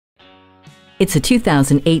It's a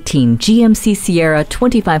 2018 GMC Sierra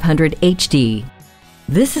 2500 HD.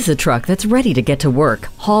 This is a truck that's ready to get to work,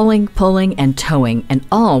 hauling, pulling, and towing, and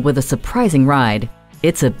all with a surprising ride.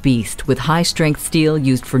 It's a beast with high-strength steel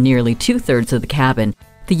used for nearly 2/3 of the cabin.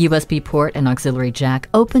 The USB port and auxiliary jack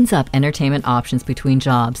opens up entertainment options between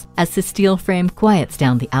jobs as the steel frame quiets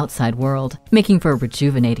down the outside world, making for a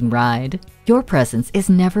rejuvenating ride. Your presence is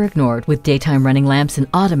never ignored with daytime running lamps and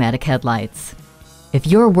automatic headlights. If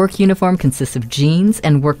your work uniform consists of jeans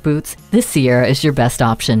and work boots, this Sierra is your best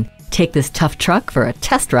option. Take this tough truck for a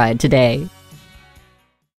test ride today.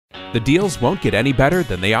 The deals won't get any better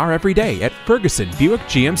than they are every day at Ferguson Buick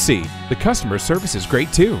GMC. The customer service is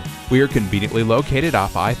great too. We are conveniently located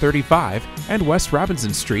off I-35 and West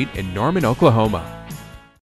Robinson Street in Norman, Oklahoma.